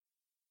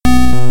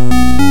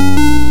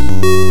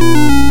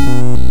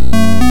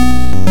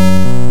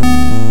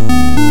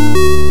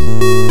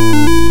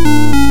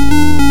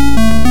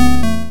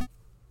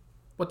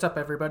What's up,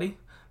 everybody?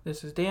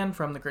 This is Dan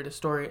from The Greatest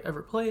Story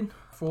Ever Played.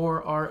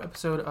 For our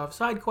episode of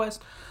Side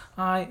Quest,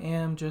 I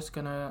am just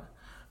gonna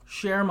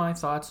share my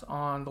thoughts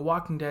on The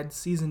Walking Dead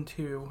Season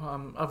 2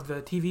 of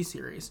the TV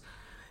series.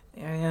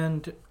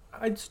 And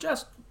I'd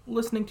suggest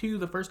listening to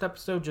the first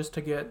episode just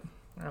to get,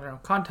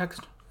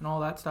 context and all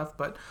that stuff.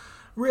 But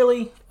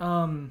really,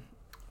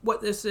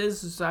 what this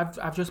is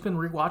I've just been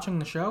rewatching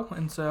the show,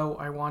 and so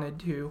I wanted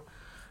to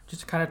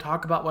just kind of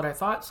talk about what I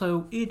thought.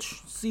 So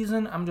each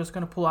season, I'm just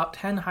going to pull out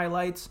 10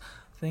 highlights,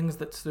 things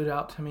that stood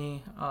out to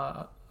me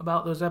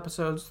about those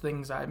episodes,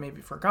 things I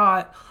maybe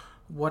forgot,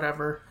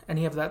 whatever,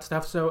 any of that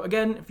stuff. So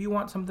again, if you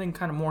want something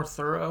kind of more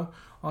thorough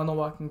on The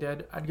Walking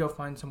Dead, I'd go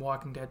find some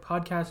Walking Dead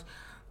podcasts.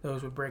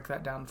 Those would break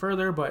that down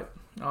further, but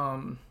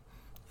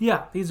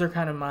these are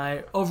kind of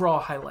my overall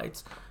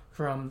highlights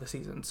from the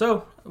season.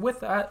 So with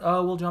that,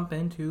 we'll jump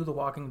into The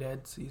Walking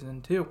Dead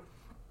Season 2.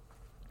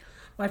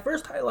 My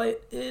first highlight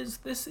is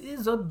this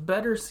is a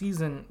better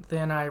season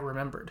than I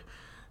remembered.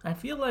 I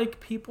feel like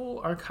people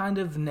are kind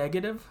of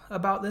negative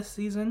about this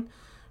season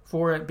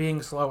for it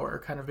being slower,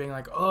 kind of being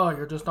like, oh,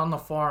 you're just on the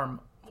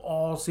farm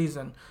all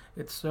season.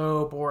 It's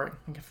so boring.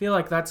 I feel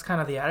like that's kind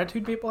of the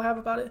attitude people have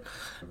about it.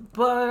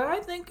 But I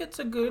think it's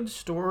a good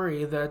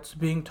story that's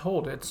being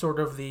told. It's sort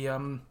of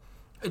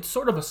it's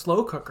sort of a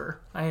slow cooker.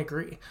 I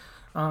agree.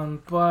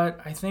 But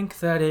I think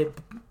that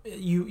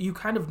you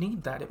kind of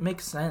need that. It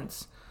makes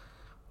sense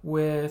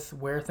with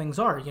where things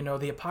are.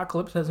 The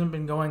apocalypse hasn't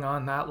been going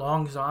on that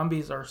long.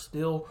 Zombies are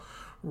still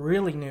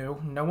really new.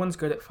 No one's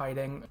good at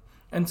fighting.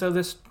 And so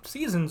this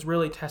season's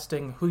really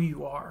testing who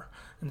you are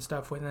and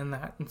stuff within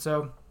that. And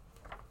so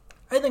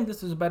I think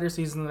this is a better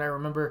season than I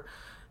remember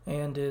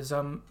and is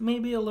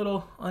maybe a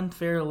little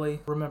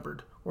unfairly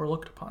remembered or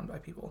looked upon by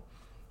people.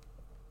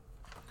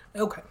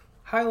 Okay,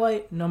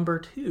 highlight number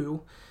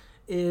 2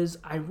 is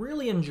I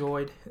really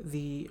enjoyed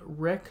the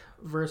Rick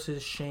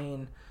versus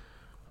Shane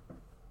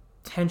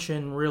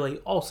tension really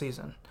all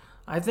season.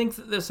 I think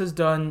that this is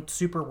done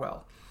super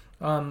well.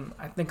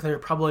 I think they're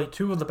probably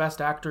two of the best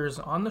actors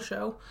on the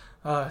show,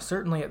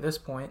 certainly at this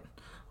point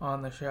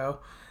on the show.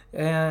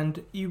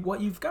 And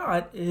what you've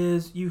got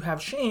is you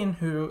have Shane,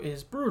 who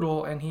is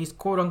brutal, and he's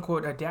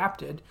quote-unquote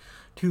adapted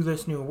to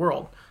this new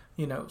world.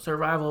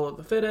 Survival of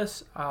the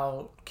fittest,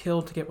 I'll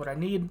kill to get what I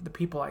need, the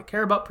people I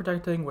care about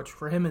protecting, which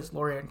for him is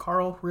Lori and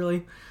Carl,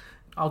 really.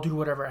 I'll do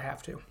whatever I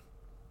have to.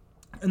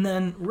 And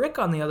then Rick,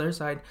 on the other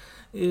side,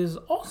 is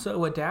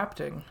also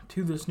adapting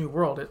to this new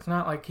world. It's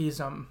not like he's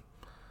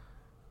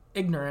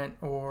ignorant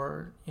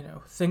or,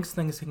 thinks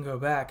things can go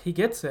back. He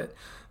gets it.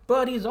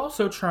 But he's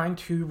also trying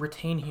to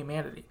retain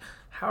humanity.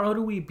 How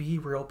do we be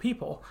real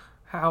people?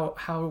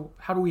 How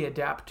do we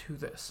adapt to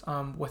this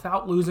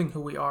without losing who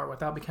we are,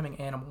 without becoming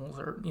animals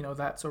or,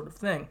 that sort of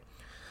thing?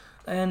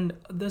 And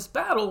this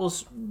battle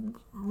is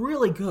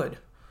really good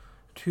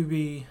to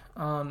be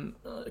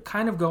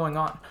kind of going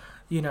on.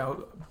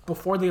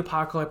 Before the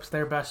apocalypse,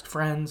 they're best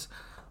friends,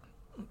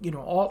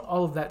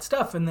 all of that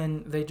stuff. And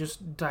then they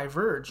just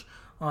diverge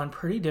on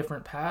pretty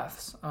different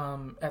paths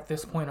at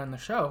this point on the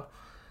show.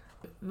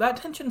 That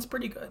tension's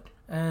pretty good.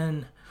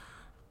 And,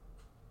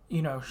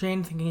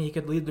 Shane thinking he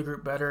could lead the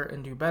group better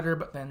and do better,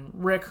 but then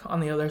Rick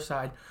on the other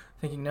side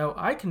thinking, no,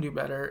 I can do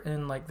better.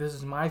 And, this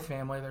is my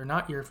family. They're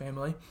not your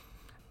family.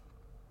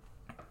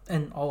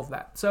 And all of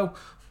that. So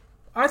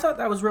I thought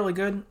that was really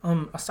good.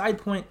 A side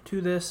point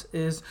to this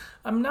is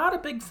I'm not a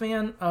big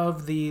fan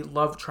of the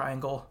love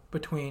triangle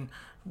between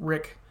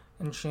Rick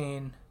and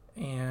Shane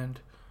and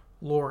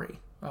Lori,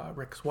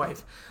 Rick's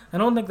wife. I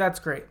don't think that's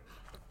great.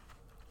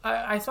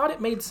 I thought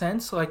it made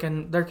sense,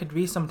 and there could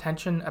be some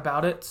tension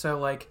about it.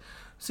 So,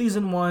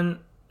 season 1,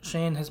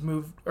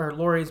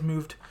 Lori's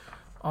moved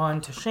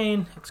on to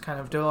Shane. It's kind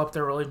of developed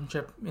their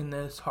relationship in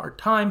this hard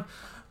time.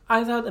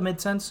 I thought that made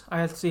sense.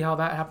 I see how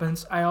that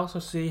happens. I also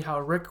see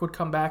how Rick would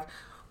come back.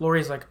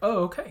 Lori's like, oh,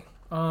 okay.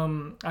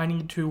 I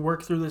need to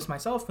work through this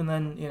myself. And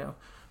then,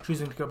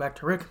 choosing to go back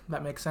to Rick.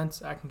 That makes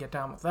sense. I can get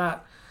down with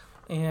that.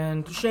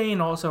 And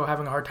Shane also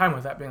having a hard time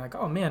with that, being like,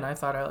 oh, man, I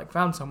thought I,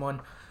 found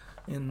someone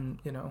in,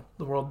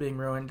 the world being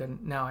ruined,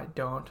 and now I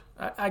don't.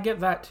 I get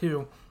that,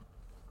 too.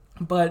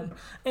 But,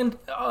 and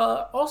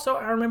also,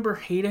 I remember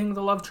hating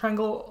the love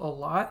triangle a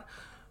lot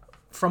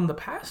from the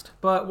past.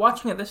 But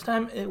watching it this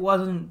time, it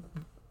wasn't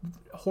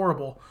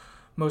horrible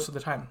most of the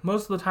time.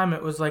 Most of the time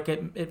it was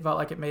it felt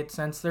like it made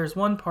sense. There's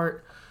one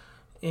part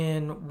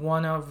in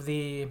one of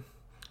the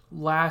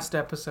last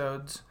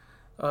episodes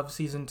of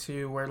season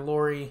 2 where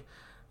Lori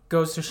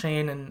goes to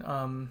Shane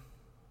and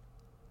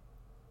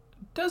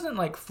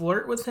doesn't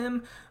flirt with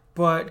him,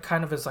 but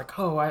kind of is like,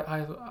 oh,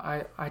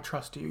 I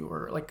trust you,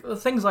 or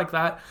things like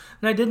that.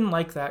 And I didn't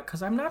like that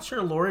because I'm not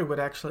sure Lori would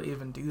actually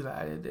even do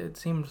that. It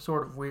seemed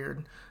sort of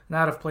weird and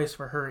out of place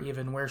for her,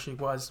 even where she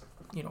was,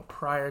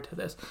 prior to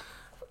this.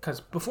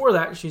 Because before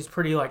that, she's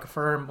pretty,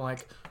 firm,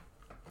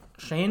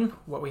 Shane,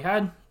 what we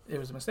had, it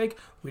was a mistake.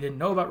 We didn't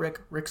know about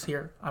Rick. Rick's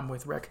here. I'm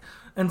with Rick.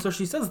 And so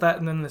she says that,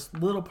 and then this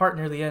little part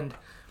near the end,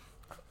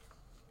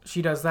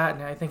 she does that,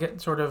 and I think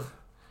it sort of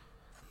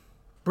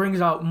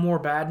brings out more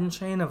bad in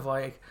Shane of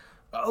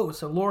oh,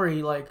 so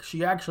Lori, like,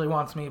 she actually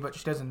wants me, but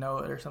she doesn't know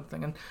it or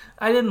something. And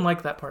I didn't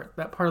like that part.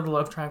 That part of the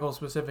love triangle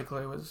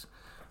specifically was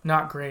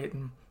not great.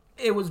 And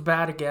it was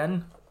bad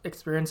again,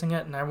 experiencing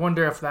it. And I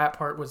wonder if that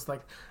part was,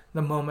 like,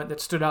 the moment that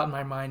stood out in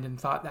my mind and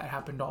thought that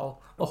happened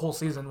all the whole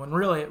season, when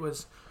really it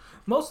was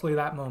mostly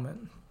that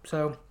moment.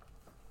 So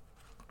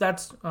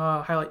that's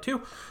highlight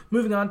 2.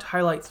 Moving on to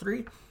highlight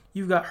 3,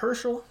 you've got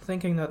Herschel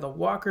thinking that the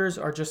walkers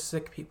are just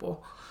sick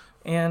people.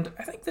 And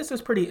I think this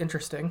is pretty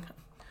interesting.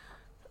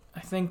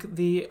 I think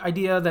the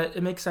idea that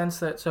it makes sense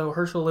that, so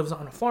Herschel lives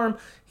on a farm,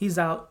 he's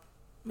out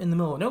in the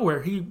middle of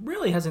nowhere, he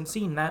really hasn't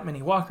seen that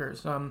many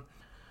walkers.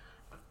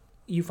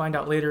 You find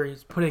out later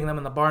he's putting them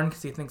in the barn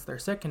because he thinks they're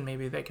sick and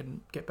maybe they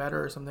can get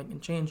better or something can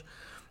change.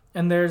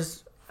 And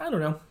there's, I don't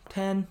know,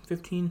 10,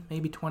 15,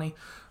 maybe 20,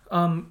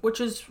 which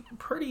is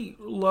pretty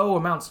low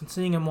amounts, and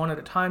seeing them one at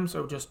a time,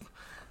 so just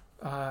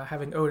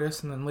having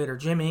Otis and then later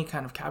Jimmy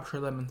kind of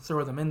capture them and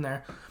throw them in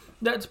there.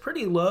 That's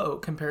pretty low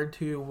compared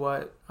to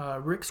what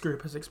Rick's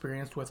group has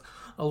experienced with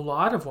a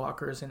lot of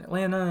walkers in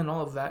Atlanta and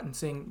all of that, and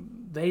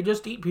seeing they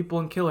just eat people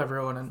and kill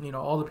everyone, and, you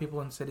know, all the people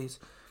in cities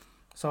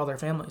saw their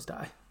families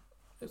die.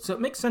 So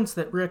it makes sense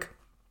that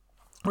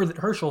that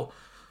Herschel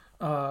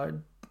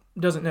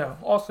doesn't know.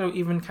 Also,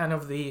 even kind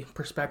of the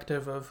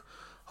perspective of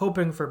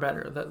hoping for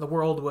better, that the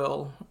world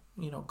will,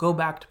 you know, go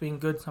back to being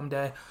good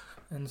someday,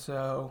 and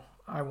so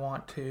I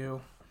want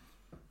to,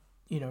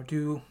 you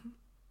know,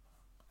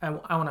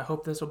 I want to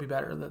hope this will be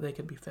better, that they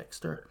could be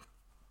fixed or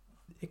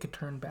it could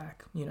turn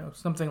back, you know,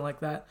 something like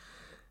that.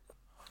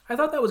 I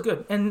thought that was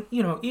good. And,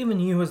 you know, even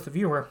you as the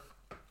viewer,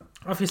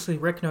 obviously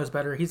Rick knows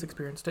better, he's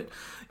experienced it.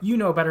 You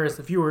know better as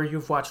the viewer,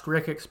 you've watched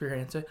Rick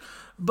experience it.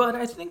 But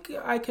I think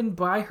I can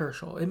buy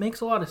Herschel. It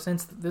makes a lot of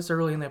sense that this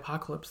early in the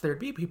apocalypse there'd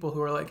be people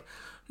who are like,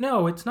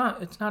 no, it's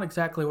not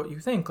exactly what you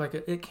think. Like,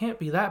 it can't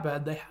be that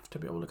bad. They have to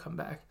be able to come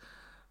back.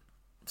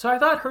 So I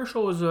thought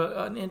Herschel was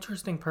an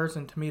interesting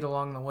person to meet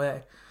along the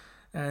way,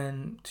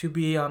 and to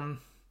be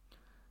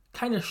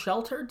kind of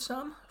sheltered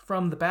some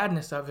from the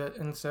badness of it,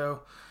 and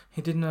so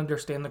he didn't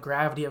understand the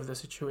gravity of the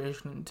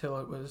situation until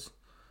it was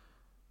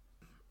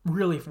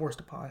really forced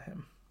upon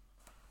him.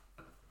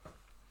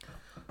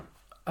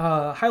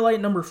 Highlight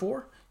number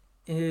 4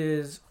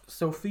 is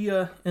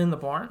Sophia in the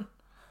barn,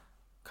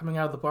 coming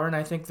out of the barn.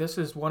 I think this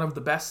is one of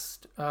the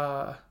best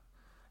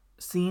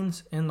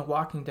scenes in The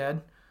Walking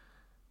Dead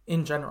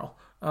in general.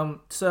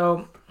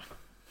 So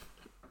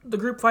the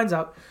group finds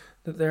out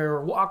that there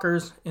are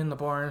walkers in the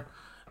barn,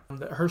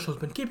 that Herschel's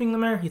been keeping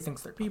them there. He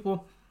thinks they're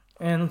people.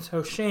 And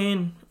so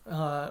Shane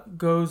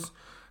goes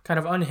kind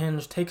of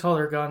unhinged, takes all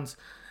their guns,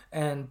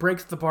 and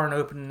breaks the barn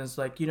open and is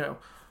like, you know,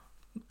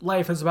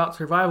 life is about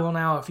survival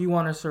now. If you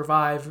want to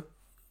survive,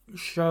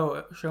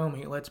 show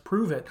me. Let's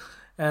prove it.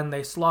 And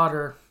they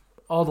slaughter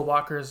all the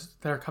walkers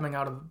that are coming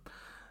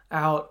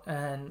out.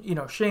 And, you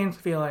know, Shane's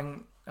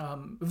feeling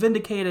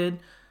vindicated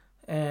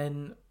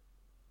and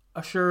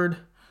assured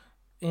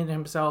in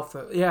himself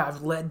that, yeah,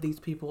 I've led these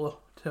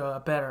people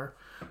to better,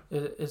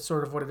 is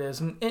sort of what it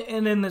is. And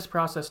in this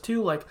process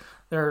too, like,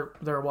 there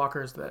are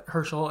walkers that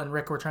Herschel and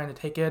Rick were trying to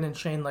take in, and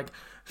Shane, like,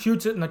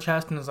 shoots it in the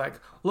chest and is like,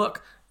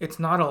 look, it's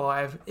not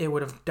alive, it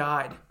would have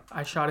died.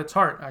 I shot its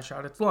heart, I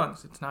shot its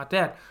lungs, it's not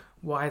dead.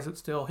 Why is it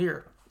still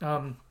here?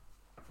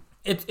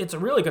 It's a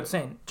really good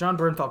scene. Jon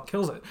Bernthal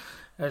kills it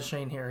as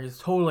Shane here. He's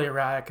totally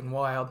erratic and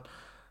wild.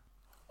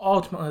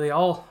 Ultimately,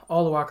 all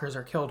the walkers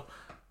are killed,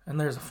 and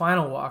there's a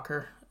final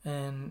walker,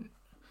 and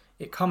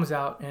it comes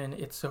out, and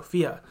it's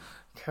Sophia,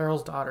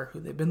 Carol's daughter, who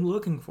they've been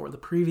looking for the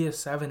previous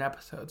 7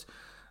 episodes.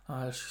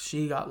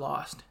 She got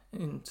lost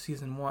in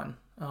season 1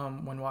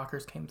 when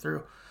walkers came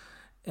through,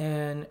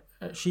 and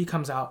she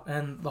comes out,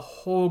 and the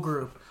whole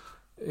group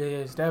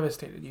is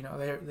devastated. You know,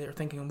 they're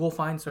thinking, we'll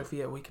find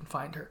Sophia, we can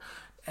find her.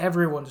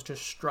 Everyone's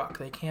just struck.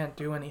 They can't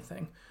do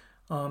anything.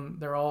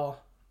 They're all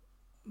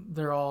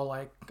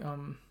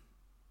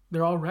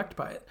wrecked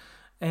by it.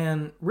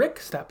 And Rick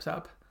steps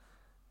up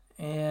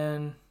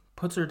and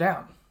puts her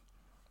down.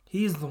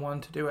 He's the one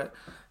to do it.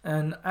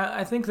 And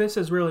I think this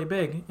is really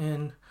big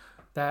in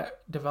that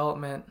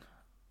development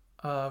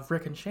of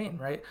Rick and Shane,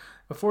 right?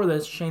 Before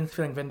this, Shane's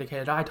feeling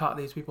vindicated. I taught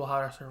these people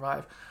how to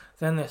survive.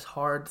 Then this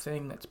hard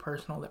thing that's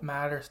personal, that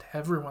matters to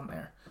everyone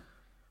there,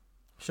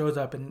 shows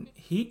up, and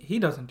he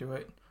doesn't do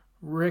it.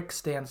 Rick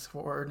stands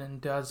forward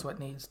and does what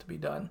needs to be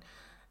done.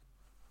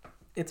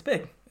 It's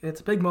big. It's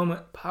a big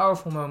moment,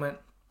 powerful moment.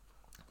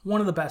 One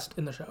of the best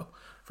in the show,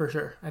 for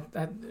sure.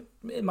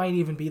 It might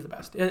even be the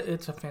best.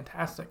 It's a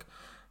fantastic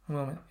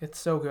moment. It's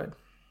so good.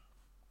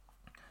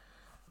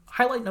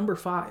 Highlight number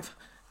 5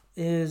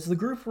 is the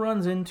group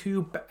runs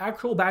into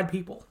actual bad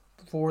people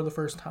for the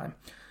first time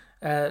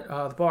at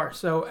the bar.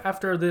 So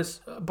after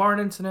this barn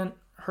incident,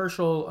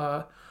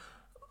 Herschel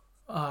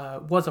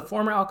was a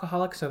former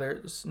alcoholic, so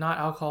there's not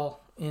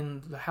alcohol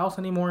in the house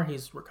anymore.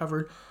 He's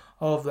recovered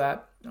all of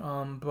that.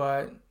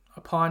 But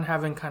upon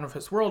having kind of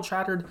his world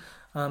shattered,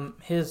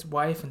 his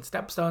wife and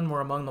stepson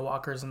were among the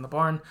walkers in the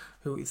barn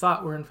who he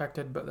thought were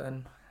infected, but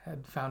then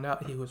had found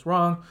out he was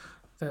wrong,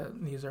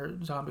 that these are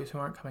zombies who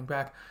aren't coming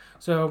back.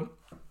 So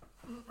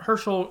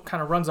Herschel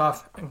kind of runs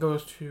off and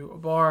goes to a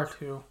bar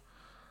to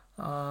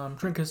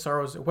drink his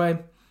sorrows away.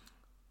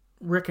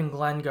 Rick and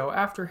Glenn go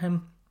after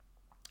him,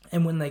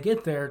 and when they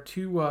get there,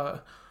 two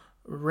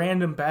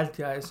random bad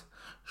guys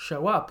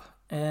show up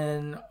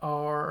and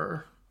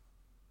are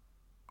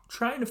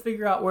trying to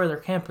figure out where their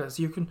camp is.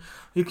 You can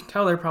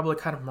tell they're probably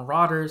kind of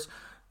marauders.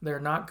 They're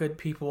not good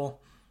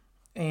people,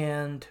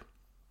 and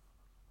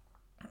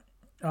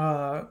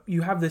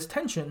you have this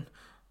tension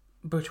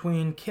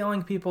between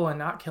killing people and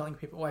not killing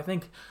people. I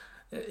think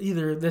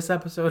either this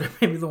episode or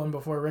maybe the one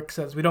before, Rick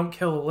says, we don't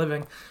kill the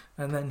living,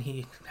 and then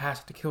he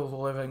has to kill the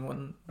living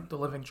when the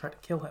living try to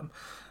kill him.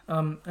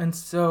 And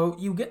so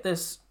you get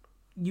this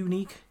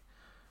unique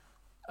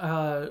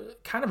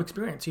kind of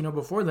experience.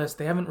 Before this,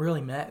 they haven't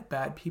really met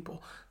bad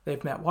people.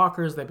 They've met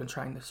walkers, they've been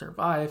trying to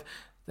survive,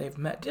 they've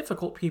met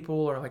difficult people,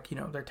 or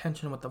their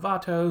tension with the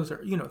Vatos,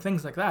 or,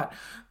 things like that.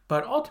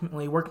 But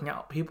ultimately working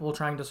out, people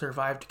trying to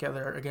survive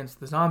together against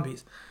the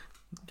zombies,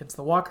 against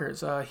the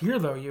walkers. Here,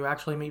 though, you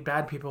actually meet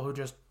bad people who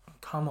just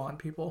come on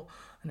people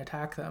and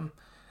attack them.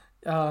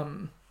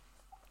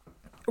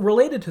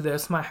 Related to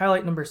this, my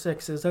highlight number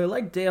 6 is I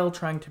like Dale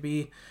trying to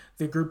be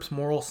the group's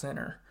moral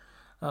center.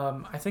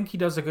 I think he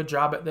does a good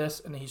job at this,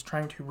 and he's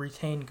trying to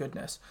retain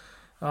goodness.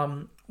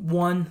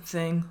 One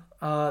thing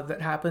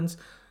that happens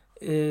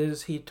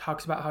is he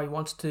talks about how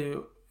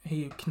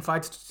he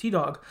confides to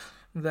T-Dog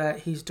that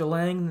he's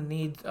delaying the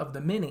needs of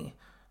the many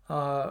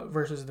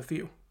versus the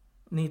few.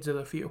 Needs of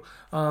the few.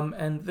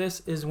 And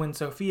this is when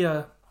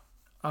Sophia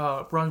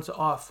runs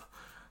off.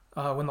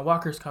 When the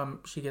walkers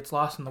come, she gets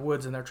lost in the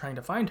woods and they're trying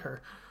to find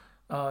her.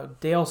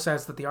 Dale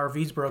says that the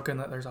RV's broken,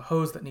 that there's a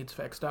hose that needs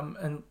fixed.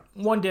 And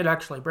one did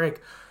actually break,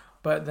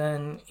 but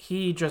then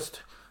he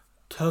just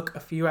took a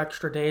few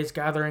extra days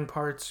gathering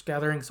parts,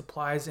 gathering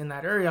supplies in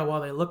that area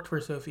while they looked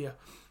for Sophia.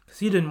 Because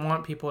he didn't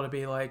want people to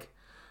be like,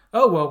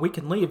 oh, well, we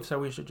can leave, so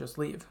we should just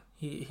leave.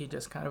 He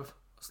just kind of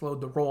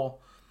slowed the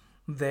roll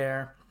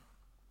there.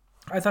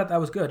 I thought that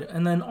was good.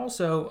 And then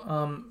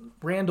also,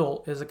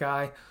 Randall is a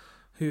guy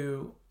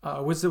who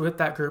was with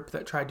that group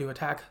that tried to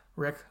attack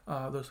Rick,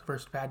 those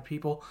first bad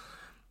people.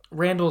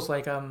 Randall's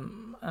like, I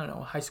don't know,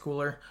 a high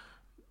schooler,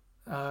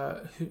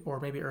 or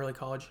maybe early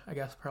college, I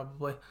guess,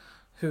 probably,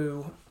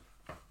 who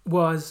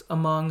was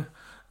among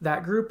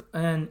that group,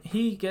 and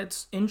he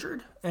gets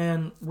injured,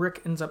 and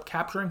Rick ends up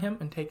capturing him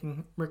and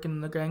taking Rick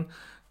and the gang,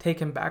 take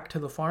him back to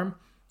the farm.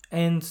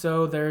 And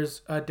so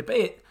there's a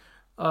debate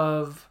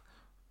of,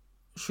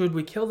 should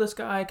we kill this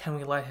guy? Can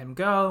we let him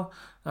go?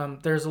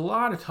 There's a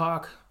lot of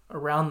talk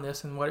around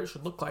this and what it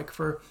should look like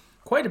for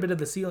quite a bit of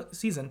the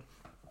season.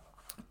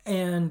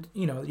 And,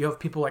 you have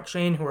people like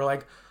Shane who are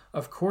like,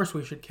 of course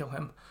we should kill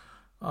him.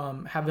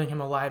 Having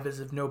him alive is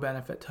of no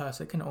benefit to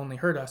us. It can only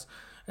hurt us.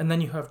 And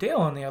then you have Dale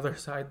on the other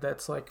side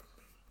that's like,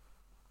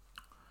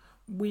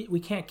 we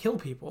can't kill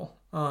people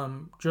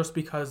just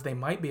because they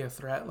might be a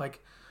threat.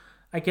 Like,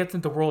 I get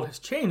that the world has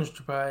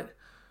changed, but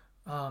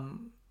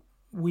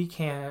we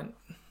can't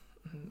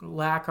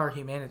lack our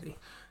humanity,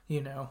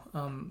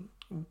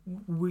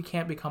 we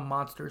can't become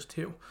monsters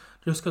too.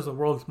 Just because the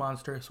world's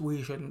monstrous,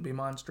 we shouldn't be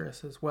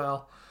monstrous as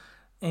well.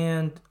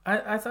 And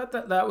I thought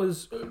that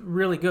was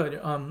really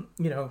good.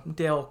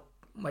 Dale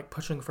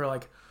pushing for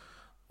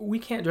we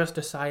can't just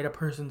decide a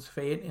person's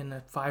fate in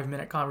a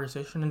 5-minute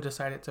conversation and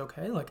decide it's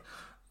okay.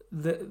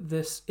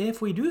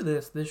 If we do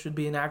this should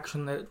be an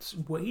action that's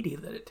weighty,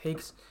 that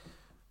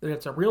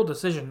it's a real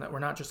decision, that we're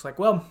not just like,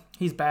 well,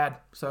 he's bad,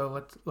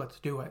 so let's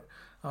do it.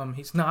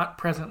 He's not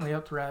presently a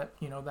threat,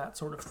 that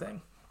sort of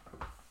thing.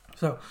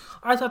 So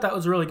I thought that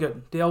was really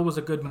good. Dale was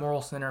a good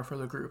moral center for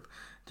the group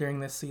during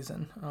this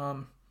season.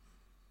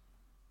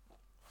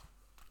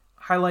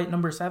 Highlight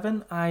number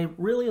 7, I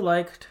really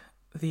liked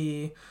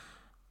the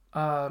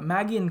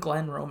Maggie and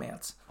Glenn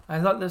romance. I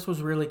thought this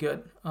was really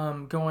good.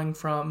 Going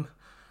from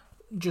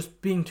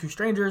just being two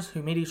strangers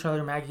who meet each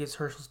other. Maggie is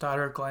Herschel's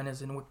daughter. Glenn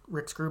is in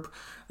Rick's group.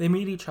 They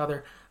meet each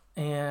other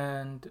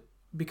and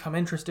become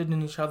interested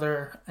in each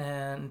other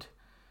and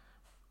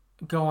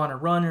go on a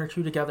run or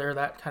two together.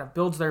 That kind of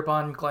builds their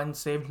bond. Glenn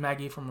saved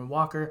Maggie from a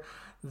walker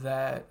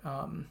that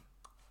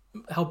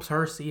helps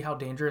her see how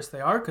dangerous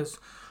they are, because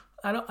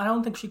I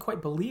don't think she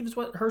quite believes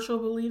what Herschel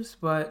believes,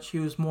 but she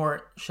was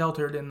more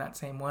sheltered in that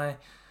same way.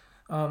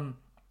 And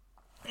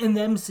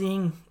them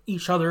seeing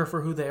each other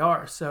for who they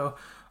are. So,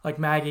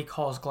 Maggie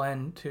calls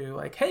Glenn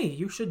to, hey,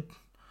 you should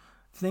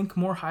think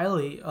more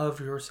highly of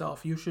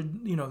yourself. You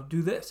should,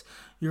 do this.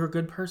 You're a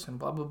good person,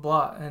 blah, blah,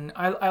 blah. And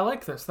I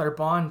like this. Their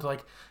bond,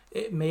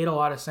 it made a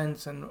lot of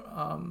sense. And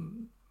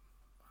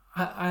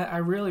I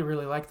really,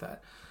 really like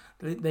that.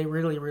 They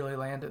really, really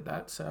landed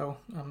that. So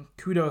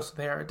kudos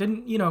there. It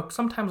didn't,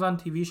 sometimes on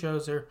TV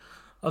shows or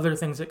other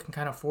things that can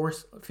kind of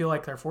feel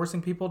like they're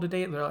forcing people to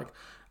date. They're like,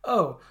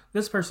 oh,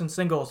 this person's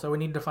single, so we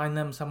need to find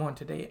them someone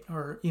to date,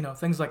 or,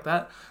 things like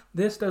that.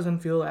 This doesn't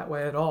feel that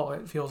way at all.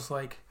 It feels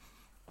like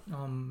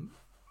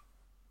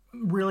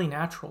really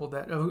natural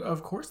that,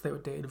 of course they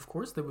would date, of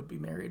course they would be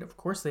married, of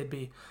course they'd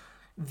be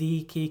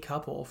the key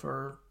couple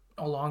for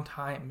a long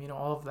time,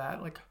 all of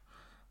that.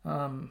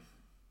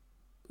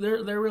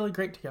 they're really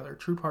great together,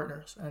 true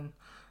partners, and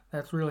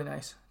that's really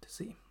nice to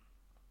see.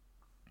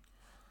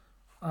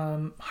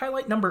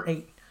 Highlight number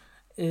 8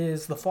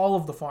 is the fall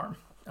of the farm.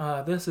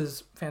 This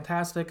is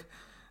fantastic.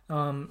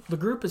 The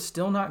group is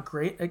still not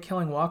great at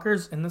killing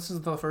walkers, and this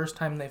is the first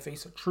time they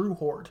face a true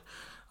horde.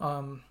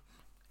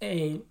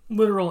 A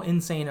literal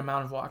insane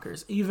amount of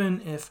walkers.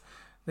 Even if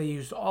they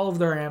used all of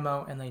their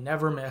ammo and they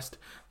never missed,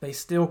 they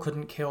still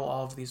couldn't kill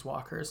all of these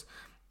walkers.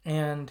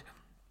 And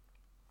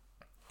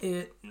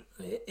it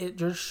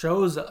just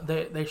shows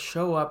they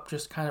show up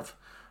just kind of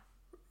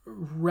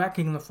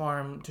wrecking the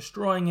farm,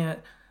 destroying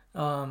it,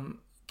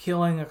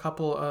 killing a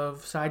couple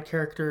of side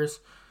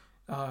characters.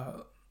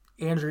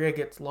 Andrea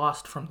gets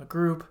lost from the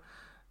group.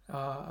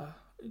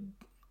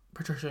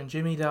 Patricia and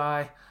Jimmy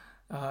die.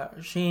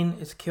 Shane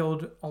is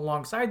killed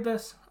alongside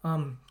this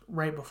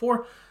right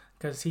before,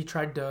 because he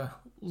tried to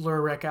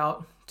lure Rick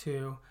out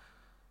to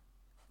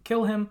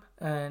kill him,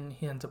 and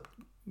he ends up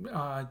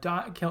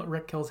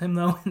Rick kills him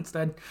though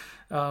instead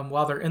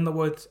while they're in the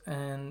woods,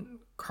 and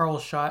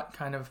Carl's shot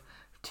kind of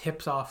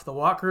tips off the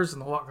walkers,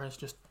 and the walkers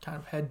just kind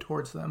of head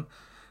towards them.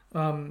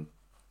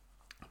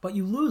 But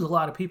you lose a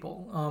lot of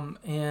people,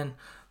 and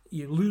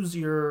you lose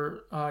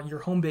your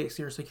home base,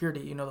 your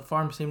security. The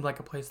farm seemed like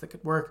a place that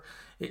could work.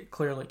 It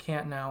clearly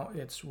can't now.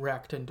 It's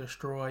wrecked and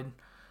destroyed,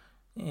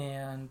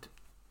 and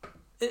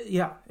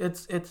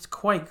it's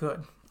quite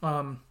good.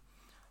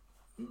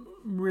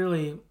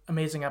 Really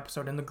amazing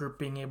episode, and the group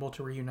being able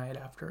to reunite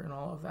after and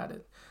all of that.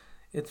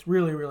 It's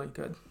really, really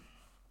good.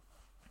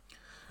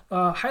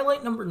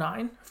 Highlight number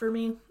 9 for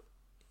me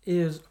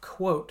is a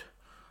quote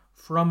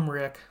from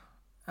Rick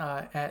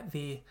at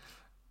the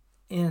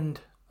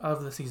end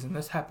of the season.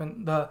 This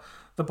happened, the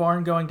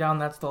barn going down,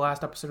 that's the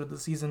last episode of the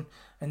season,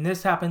 and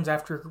this happens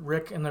after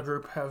Rick and the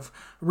group have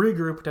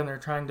regrouped and they're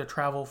trying to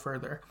travel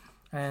further.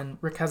 And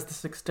Rick has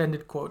this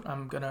extended quote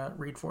I'm gonna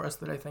read for us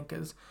that I think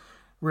is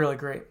really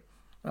great.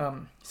 He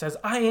says,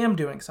 "I am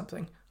doing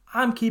something.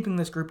 I'm keeping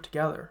this group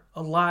together,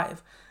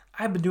 alive.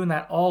 I've been doing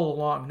that all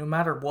along, no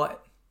matter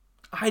what.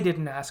 I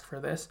didn't ask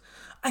for this.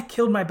 I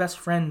killed my best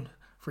friend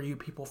for you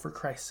people, for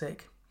Christ's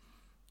sake.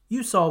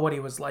 You saw what he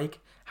was like,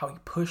 how he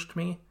pushed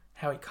me,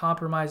 how he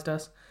compromised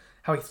us,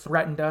 how he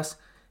threatened us.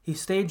 He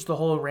staged the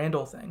whole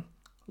Randall thing,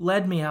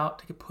 led me out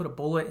to put a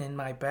bullet in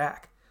my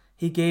back.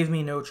 He gave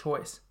me no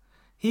choice.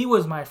 He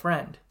was my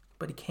friend,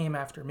 but he came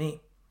after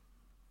me.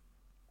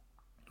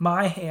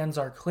 My hands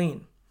are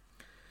clean.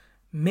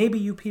 Maybe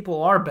you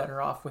people are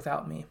better off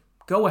without me.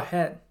 Go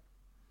ahead.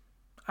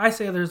 I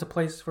say there's a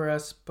place for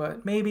us,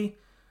 but maybe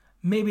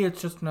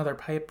it's just another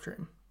pipe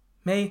dream.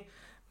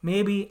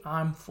 Maybe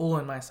I'm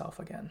fooling myself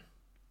again.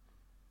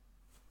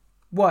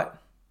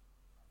 What?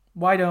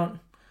 Why don't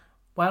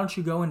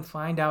you go and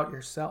find out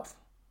yourself?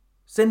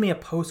 Send me a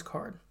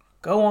postcard.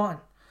 Go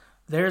on.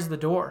 There's the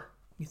door.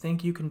 You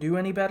think you can do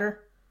any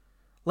better?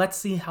 Let's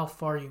see how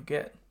far you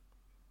get.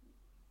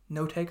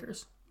 No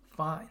takers?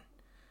 Fine.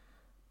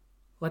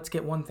 Let's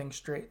get one thing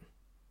straight.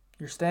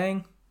 You're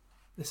staying?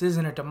 This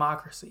isn't a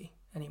democracy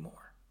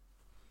anymore."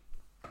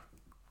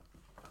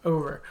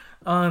 Over.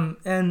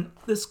 And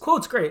this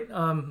quote's great.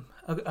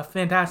 A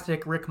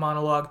fantastic Rick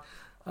monologue.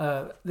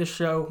 This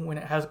show, when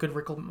it has good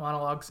Rick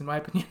monologues, in my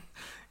opinion,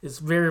 is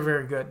very,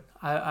 very good.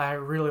 I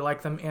really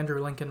like them.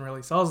 Andrew Lincoln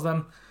really sells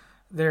them.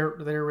 They're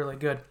really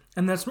good.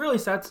 And this really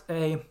sets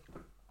a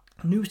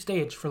new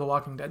stage for The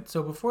Walking Dead.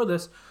 So before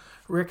this,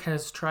 Rick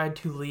has tried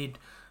to lead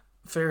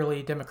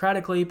fairly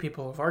democratically.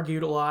 People have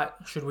argued a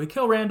lot. Should we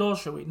kill Randall?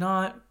 Should we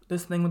not?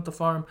 This thing with the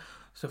farm,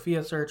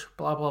 Sophia search,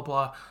 blah, blah,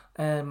 blah.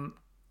 And,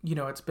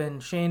 it's been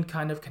Shane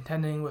kind of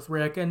contending with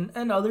Rick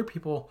and other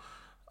people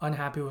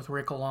unhappy with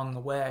Rick along the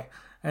way.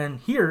 And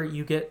here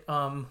you get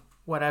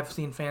what I've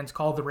seen fans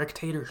call the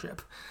Rick-tatorship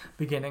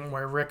beginning,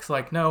 where Rick's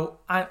like, no,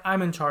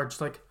 I'm in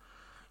charge. Like,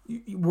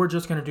 we're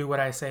just going to do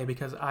what I say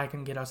because I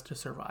can get us to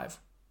survive.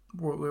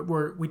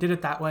 We did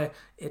it that way.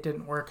 It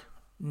didn't work.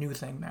 New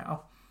thing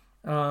now.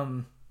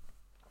 And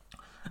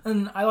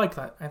I like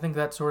that. I think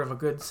that's sort of a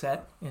good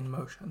set in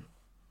motion.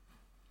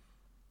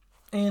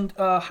 And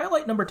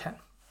highlight number 10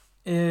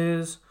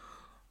 is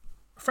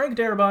Frank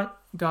Darabont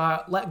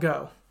got let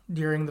go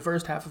during the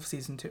first half of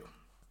season 2.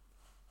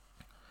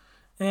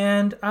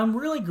 And I'm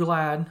really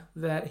glad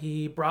that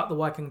he brought The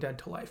Walking Dead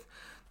to life,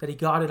 that he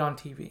got it on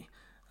TV.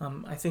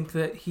 I think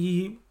that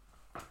he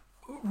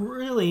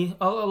really,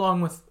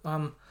 along with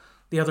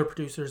the other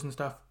producers and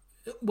stuff,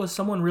 was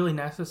someone really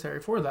necessary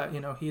for that.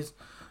 He's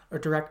a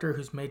director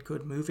who's made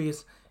good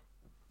movies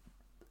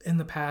in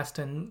the past,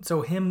 and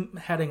so him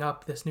heading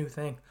up this new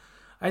thing,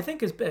 I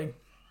think is big.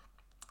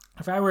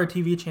 If I were a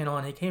TV channel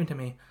and he came to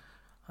me,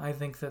 I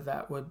think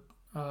that would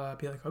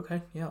be like,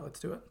 okay, yeah, let's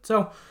do it.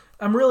 So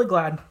I'm really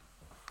glad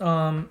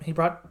he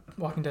brought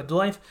Walking Dead to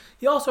life.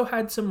 He also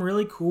had some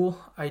really cool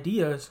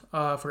ideas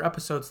for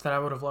episodes that I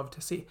would have loved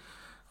to see.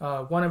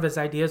 One of his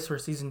ideas for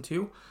season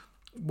 2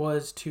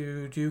 was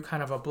to do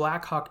kind of a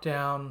Black Hawk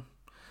Down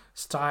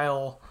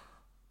style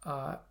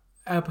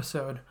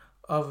episode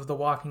of The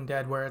Walking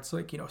Dead, where it's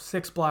like,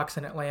 6 blocks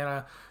in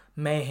Atlanta,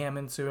 mayhem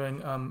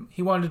ensuing.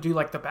 He wanted to do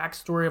like the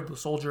backstory of the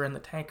soldier in the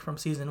tank from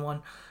season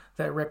 1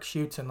 that Rick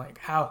shoots, and like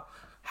how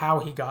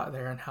he got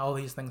there and how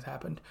these things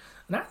happened.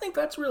 And I think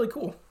that's really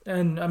cool.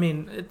 And I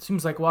mean, it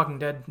seems like Walking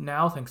Dead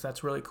now thinks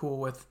that's really cool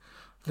with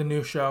the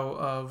new show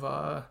of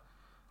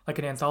like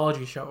an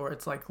anthology show where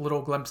it's like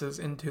little glimpses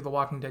into the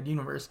Walking Dead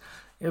universe.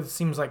 It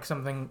seems like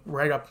something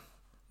right up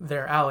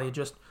their alley.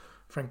 Just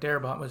Frank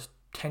Darabont was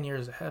 10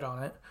 years ahead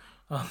on it.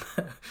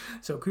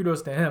 So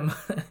kudos to him,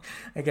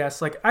 I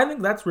guess. Like, I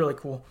think that's really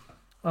cool.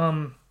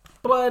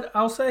 But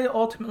I'll say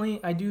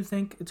ultimately, I do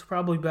think it's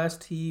probably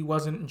best he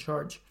wasn't in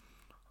charge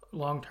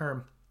long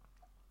term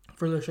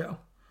for the show.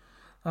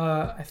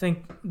 I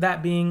think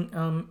that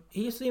being,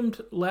 he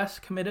seemed less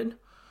committed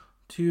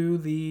to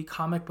the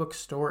comic book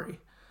story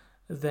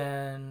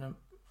than,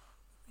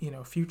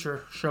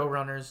 future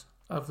showrunners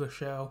of the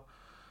show.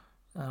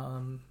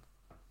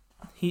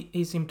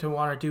 He seemed to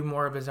want to do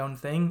more of his own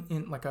thing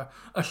in like a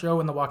show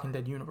in the Walking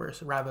Dead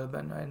universe rather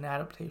than an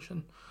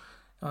adaptation.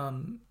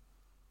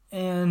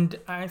 And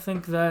I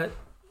think that,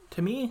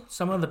 to me,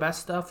 some of the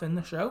best stuff in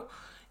the show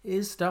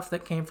is stuff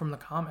that came from the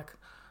comic.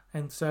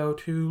 And so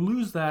to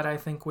lose that, I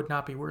think, would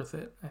not be worth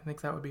it. I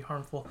think that would be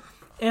harmful.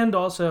 And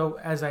also,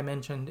 as I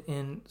mentioned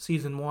in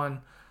season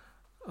 1,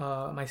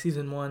 my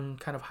season 1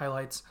 kind of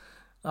highlights,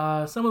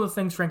 some of the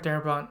things Frank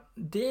Darabont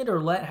did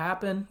or let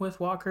happen with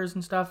walkers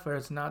and stuff, or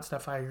it's not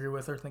stuff I agree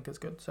with or think is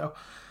good. So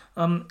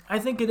I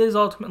think it is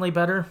ultimately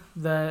better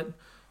that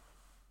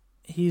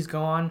he's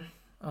gone,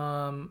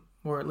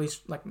 or at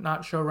least like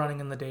not show running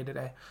in the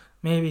day-to-day.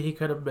 Maybe he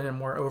could have been a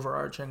more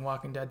overarching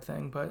Walking Dead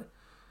thing, but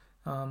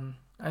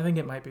I think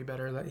it might be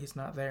better that he's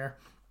not there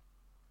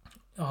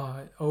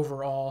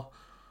overall.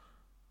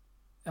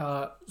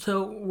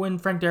 So when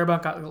Frank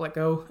Darabont got let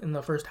go in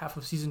the first half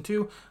of season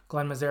 2,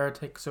 Glenn Mazzara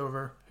takes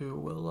over, who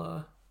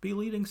will be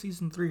leading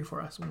season 3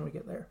 for us when we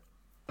get there.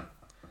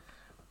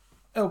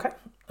 Okay.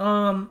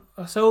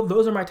 So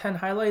those are my 10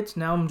 highlights.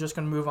 Now I'm just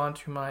going to move on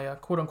to my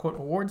quote-unquote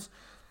awards.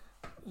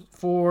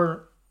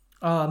 For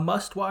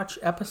must-watch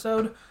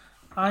episode,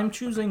 I'm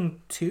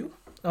choosing 2.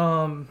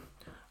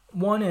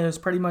 One is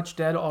Pretty Much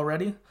Dead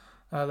Already.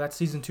 That's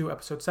season 2,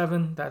 episode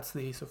 7. That's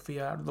the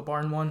Sophia Out of the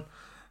Barn one.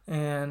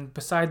 And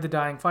Beside the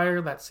Dying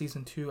Fire, that's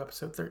season 2,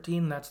 episode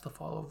 13. That's The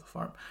Fall of the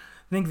Farm.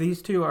 I think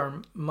these 2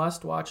 are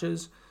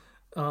must-watches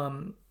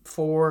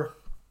for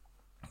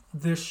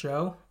this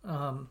show,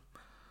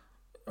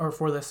 or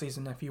for this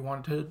season, if you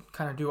wanted to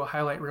kind of do a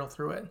highlight reel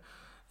through it.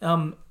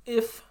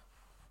 If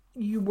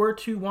you were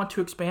to want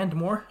to expand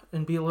more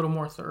and be a little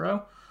more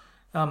thorough,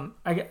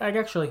 I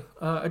actually,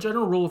 a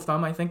general rule of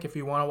thumb, I think, if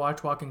you want to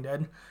watch Walking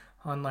Dead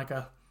on like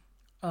a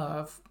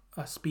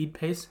speed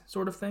pace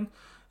sort of thing,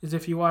 is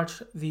if you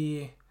watch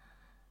the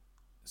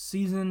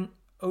season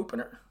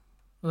opener,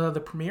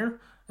 the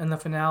premiere, and the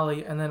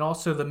finale, and then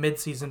also the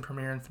mid-season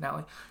premiere and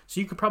finale.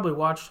 So you could probably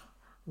watch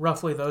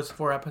roughly those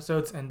 4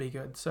 episodes and be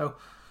good. So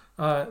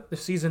the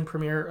season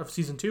premiere of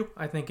season 2,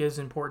 I think, is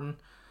important,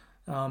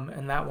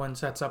 and that one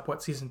sets up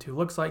what season 2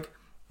 looks like.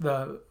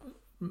 The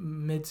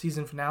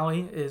mid-season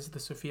finale is the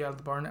Sophia Out of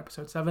the Barn,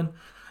 episode 7.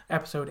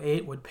 Episode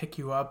 8 would pick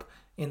you up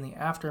in the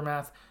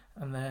aftermath,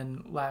 and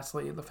then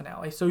lastly, the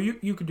finale. So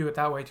you could do it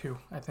that way too,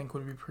 I think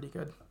would be pretty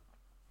good.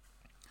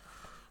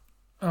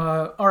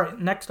 All right,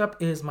 next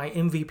up is my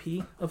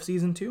MVP of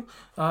season 2.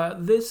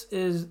 This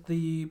is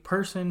the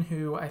person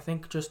who I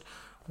think just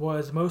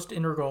was most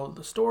integral to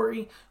the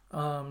story,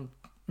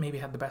 maybe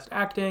had the best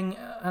acting,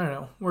 I don't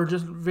know, were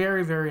just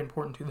very, very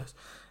important to this.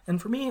 And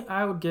for me,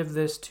 I would give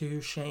this to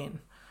Shane.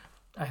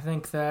 I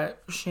think that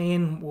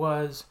Shane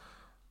was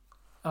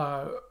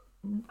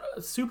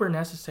super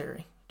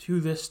necessary to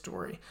this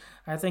story.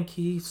 I think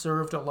he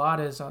served a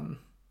lot as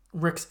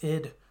Rick's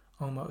id,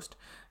 almost,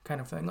 kind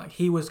of thing. Like,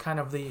 he was kind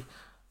of the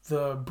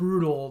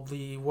brutal,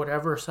 the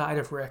whatever side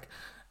of Rick.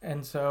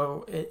 And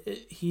so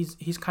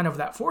he's kind of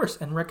that force,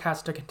 and Rick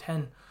has to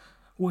contend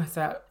with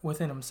that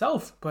within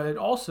himself, but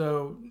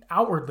also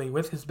outwardly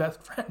with his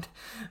best friend.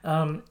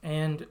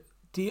 And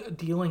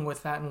dealing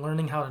with that and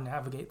learning how to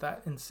navigate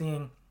that and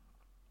seeing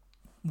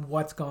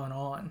what's going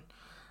on.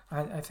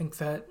 I think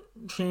that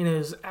Shane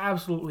is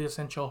absolutely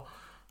essential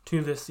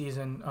to this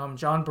season.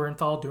 John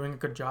Bernthal doing a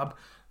good job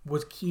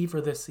was key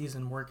for this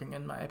season working,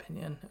 in my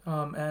opinion.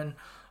 And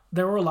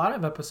there were a lot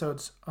of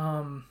episodes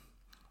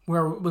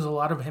where it was a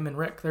lot of him and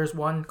Rick. There's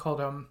one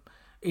called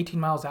 18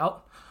 Miles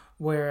Out,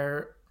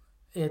 where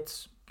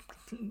it's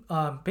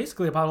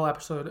basically a bottle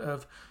episode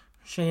of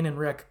Shane and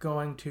Rick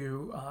going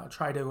to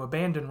try to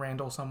abandon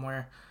Randall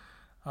somewhere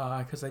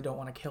because they don't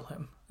want to kill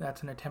him.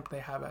 That's an attempt they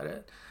have at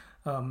it.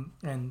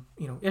 And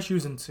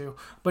issues ensue,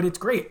 but it's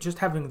great just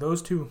having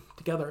those 2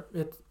 together.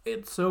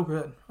 It's so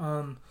good.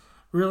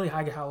 Really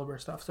high caliber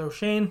stuff. So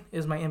Shane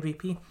is my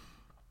MVP.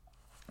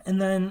 And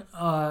then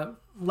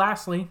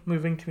lastly,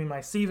 moving to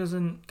my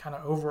season kind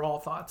of overall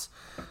thoughts.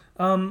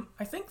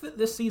 I think that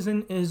this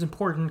season is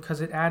important because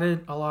it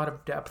added a lot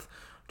of depth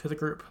to the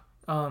group.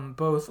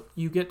 Both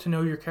you get to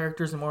know your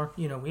characters more.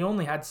 We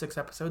only had 6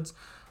 episodes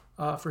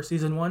for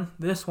season 1.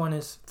 This one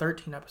is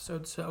 13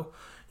 episodes, so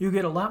you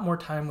get a lot more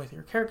time with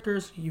your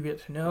characters. You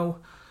get to know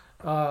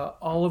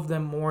all of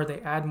them more.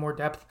 They add more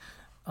depth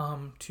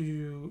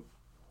to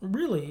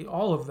really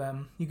all of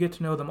them. You get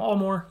to know them all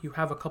more. You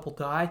have a couple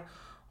die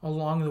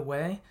along the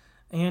way,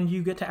 and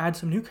you get to add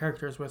some new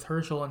characters with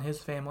Herschel and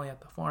his family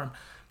at the farm.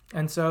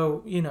 And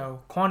so,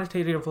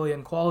 quantitatively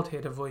and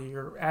qualitatively,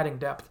 you're adding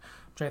depth,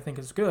 which I think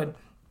is good.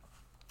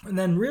 And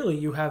then really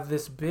you have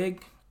this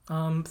big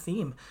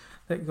theme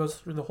that goes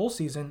through the whole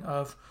season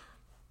of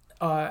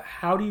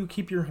how do you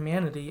keep your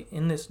humanity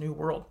in this new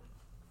world?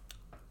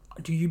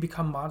 Do you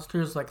become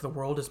monsters like the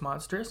world is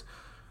monstrous?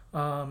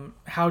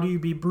 How do you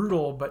be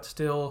brutal but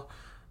still,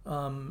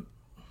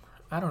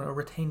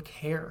 retain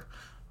care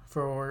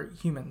for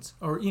humans?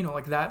 Or,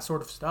 like that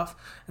sort of stuff.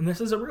 And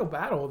this is a real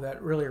battle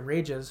that really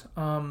rages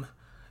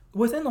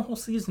within the whole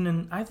season,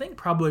 and I think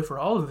probably for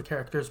all of the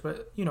characters,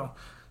 but,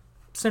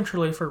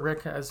 centrally for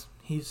Rick, as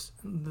he's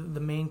the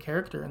main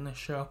character in this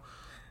show.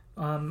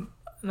 And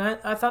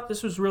I thought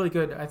this was really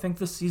good. I think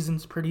this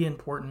season's pretty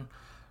important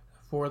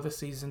for the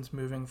seasons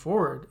moving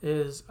forward,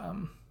 is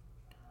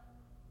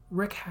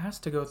Rick has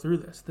to go through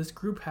this. This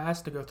group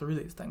has to go through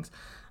these things.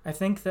 I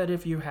think that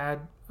if you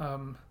had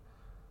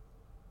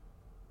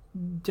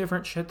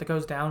different shit that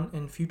goes down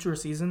in future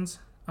seasons,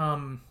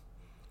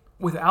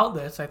 without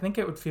this, I think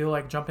it would feel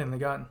like jumping the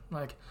gun.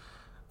 Like,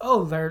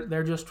 oh,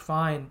 they're just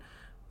fine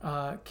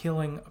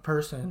killing a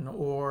person,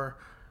 or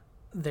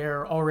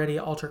they're already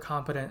ultra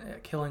competent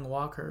at killing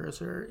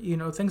walkers, or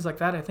things like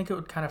that. I think it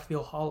would kind of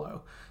feel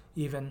hollow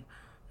even,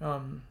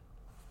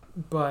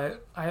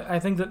 but I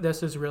think that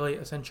this is really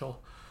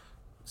essential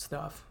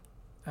stuff.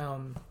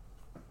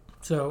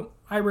 So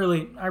I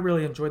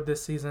really enjoyed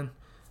this season.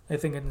 I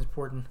think it's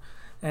important,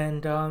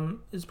 and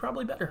is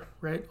probably better,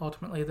 right,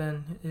 ultimately,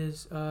 than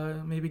is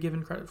maybe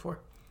given credit for.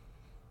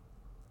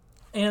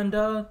 And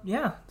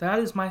that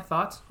is my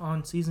thoughts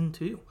on season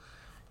 2.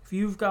 If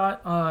you've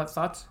got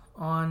thoughts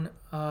on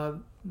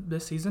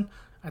this season,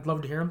 I'd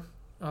love to hear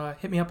them.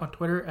 Hit me up on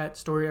Twitter at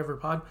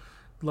StoryEverPod.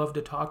 Love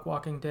to talk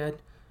Walking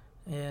Dead.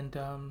 And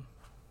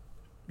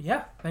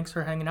thanks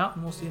for hanging out,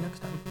 and we'll see you next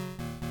time.